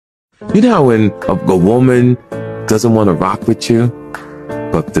You know how when a woman doesn't want to rock with you,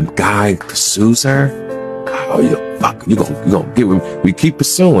 but the guy pursues her? Oh, you gonna get with me. We keep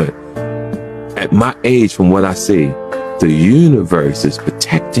pursuing. At my age, from what I see, the universe is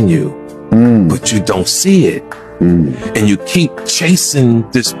protecting you, but you don't see it. And you keep chasing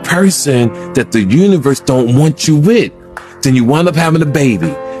this person that the universe don't want you with. Then you wind up having a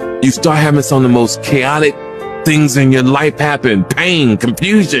baby. You start having some of the most chaotic things in your life happen. Pain,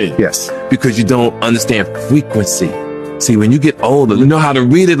 confusion. Yes. Because you don't understand frequency. See, when you get older, you know how to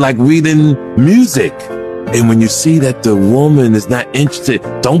read it like reading music. And when you see that the woman is not interested,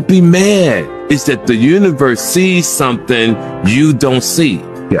 don't be mad. It's that the universe sees something you don't see.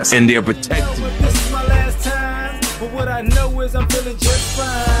 Yes. And they're protecting. This is my last time, but what I know is I'm feeling just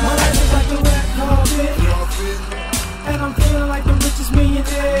fine. My life is like a red carpet, and I'm feeling like the richest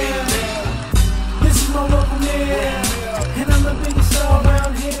millionaire. This is my local mayor, and I'm the biggest star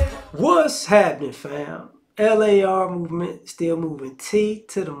around here. What's happening, fam? L.A.R. movement still moving. T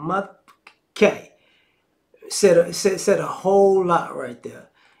to the mother K. Said a whole lot right there.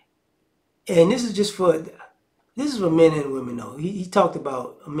 And this is just for, this is for men and women though. He talked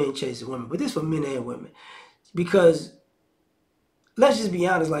about men chasing women, but this is for men and women. Because let's just be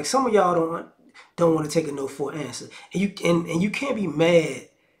honest, like some of y'all don't want to take a no for an answer. And you can't be mad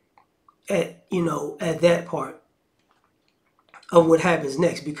at, at that part of what happens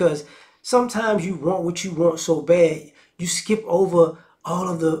next, because sometimes you want what you want so bad, you skip over all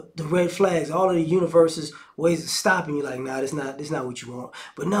of the red flags, all of the universe's ways of stopping you. Like, nah, that's not what you want.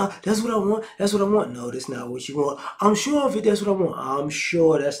 But nah, that's what I want. That's what I want. No, that's not what you want. I'm sure if that's what I want. I'm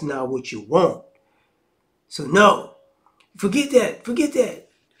sure that's not what you want. So no, forget that. Forget that.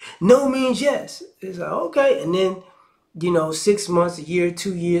 No means yes. It's like, okay. And then, 6 months, a year,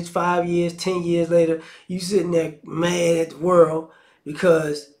 2 years, 5 years, 10 years later, you sitting there mad at the world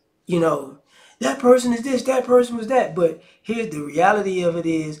because, that person is this, that person was that. But here's the reality of it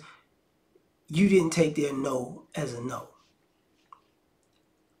is, you didn't take their no as a no.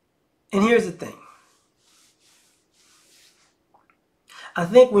 And here's the thing. I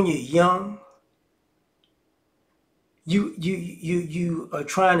think when you're young, you are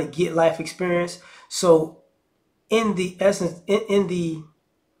trying to get life experience. So in the essence, in the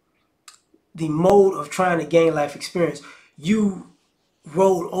mode of trying to gain life experience, you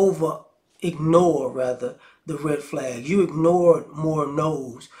ignore the red flags. You ignore more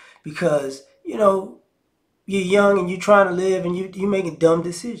no's because, you're young and you're trying to live and you're making dumb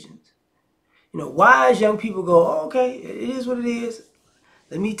decisions. Wise young people go, oh, okay, it is what it is.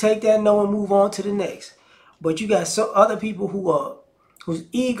 Let me take that no and move on to the next. But you got other people whose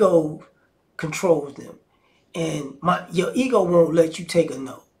ego controls them. And your ego won't let you take a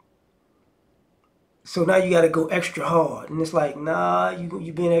no. So now you got to go extra hard. And it's like, nah,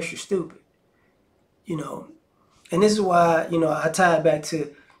 you being extra stupid. And this is why, I tie it back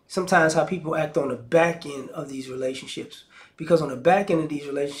to sometimes how people act on the back end of these relationships. Because on the back end of these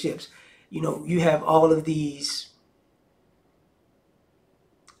relationships, you have all of these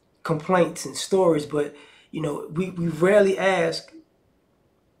complaints and stories, but, we rarely ask,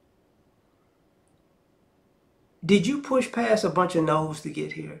 did you push past a bunch of no's to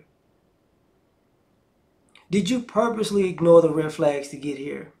get here? Did you purposely ignore the red flags to get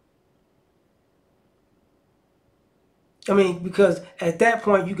here? I mean, because at that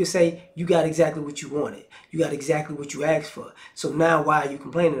point you could say you got exactly what you wanted. You got exactly what you asked for. So now why are you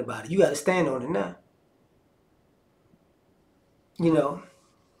complaining about it? You got to stand on it now.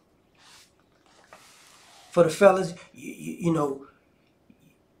 For the fellas,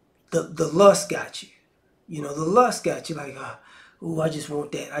 the lust got you. The lust got you like, oh, I just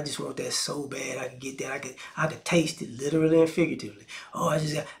want that. I just want that so bad. I could get that. I could taste it literally and figuratively. Oh, I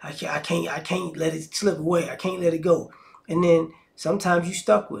can't let it slip away. I can't let it go. And then sometimes you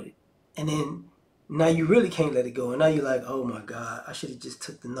stuck with it. And then now you really can't let it go. And now you're like, oh my God, I should have just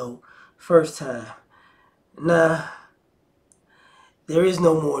took the no first time. Nah, there is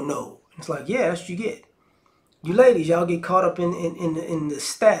no more no. It's like, yeah, that's what you get. You ladies, y'all get caught up in the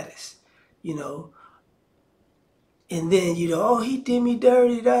status, And then, oh, he did me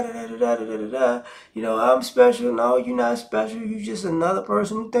dirty, da da da da da da da. I'm special. No, you're not special. You're just another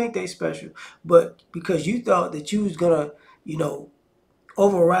person who think they special. But because you thought that you was gonna,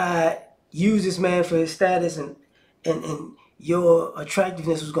 use this man for his status and your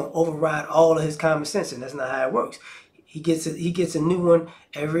attractiveness was gonna override all of his common sense, and that's not how it works. He gets a new one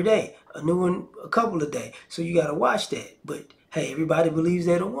every day, a new one a couple of days. So you gotta watch that. But hey, everybody believes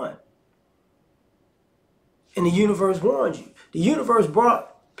they're the one. And the universe warned you. The universe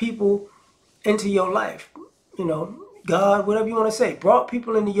brought people into your life. God, whatever you want to say, brought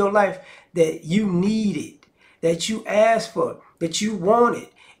people into your life that you needed, that you asked for, that you wanted,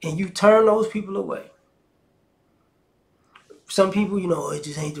 and you turn those people away. Some people, you know, it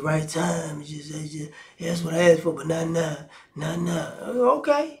just ain't the right time. It's just that's what I asked for, but not now, not now.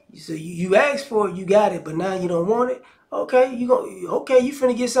 Okay, so you asked for it, you got it, but now you don't want it. Okay, you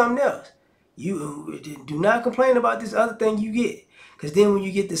finna get something else. You do not complain about this other thing you get, because then when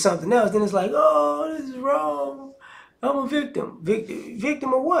you get to something else, then it's like, oh, this is wrong. I'm a victim.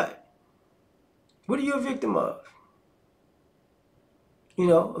 Victim of what? What are you a victim of? You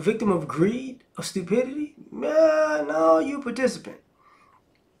know, a victim of greed, of stupidity? No, you a participant.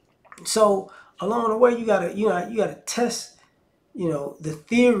 So along the way, you gotta test, the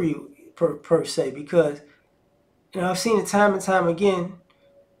theory per se, because I've seen it time and time again.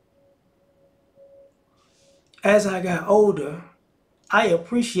 As I got older, I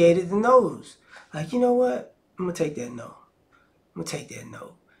appreciated the no's. Like, you know what? I'm gonna take that no. I'm gonna take that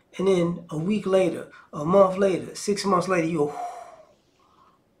no. And then a week later, a month later, 6 months later, you go,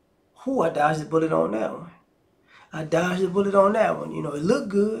 whew, I dodged the bullet on that one. I dodged the bullet on that one. You know, it looked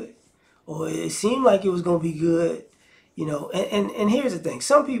good, or it seemed like it was gonna be good. You know, and here's the thing: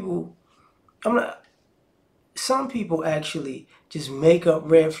 some people, some people actually just make up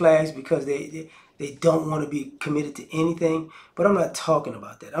red flags because they don't want to be committed to anything. But I'm not talking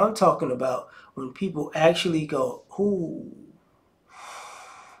about that. I'm talking about when people actually go, "Ooh,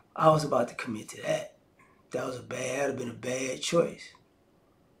 I was about to commit to that. That would have been a bad choice."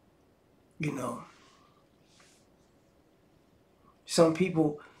 You know, some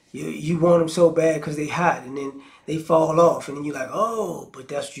people, you want them so bad because they hot, and then they fall off, and then you're like, "Oh, but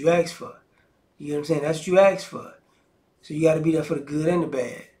that's what you asked for." You know what I'm saying? That's what you asked for. So you got to be there for the good and the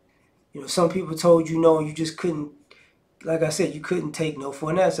bad. You know, some people told you no, and you just couldn't. Like I said, you couldn't take no for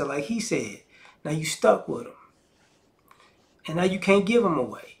an answer. Like he said, now you stuck with them, and now you can't give them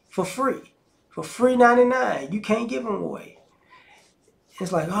away for free, for free 99. You can't give them away.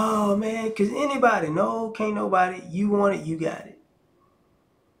 It's like, oh man, cause anybody, no, can't nobody. You want it, you got it.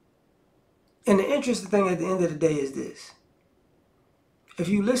 And the interesting thing at the end of the day is this: if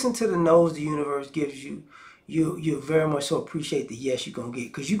you listen to the no's the universe gives you, you'll very much so appreciate the yes you're gonna get,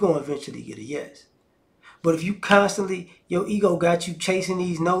 because you're gonna eventually get a yes. But if you constantly, your ego got you chasing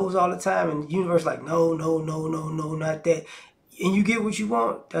these no's all the time, and the universe like, no, no, no, no, no, not that, and you get what you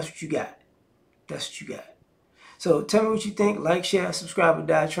want, that's what you got. That's what you got. So tell me what you think. Like, share, subscribe, or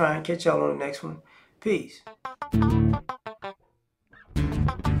die trying. Catch y'all on the next one. Peace.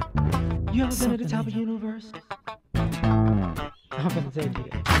 You ever been at the top of the universe? I'm gonna take you.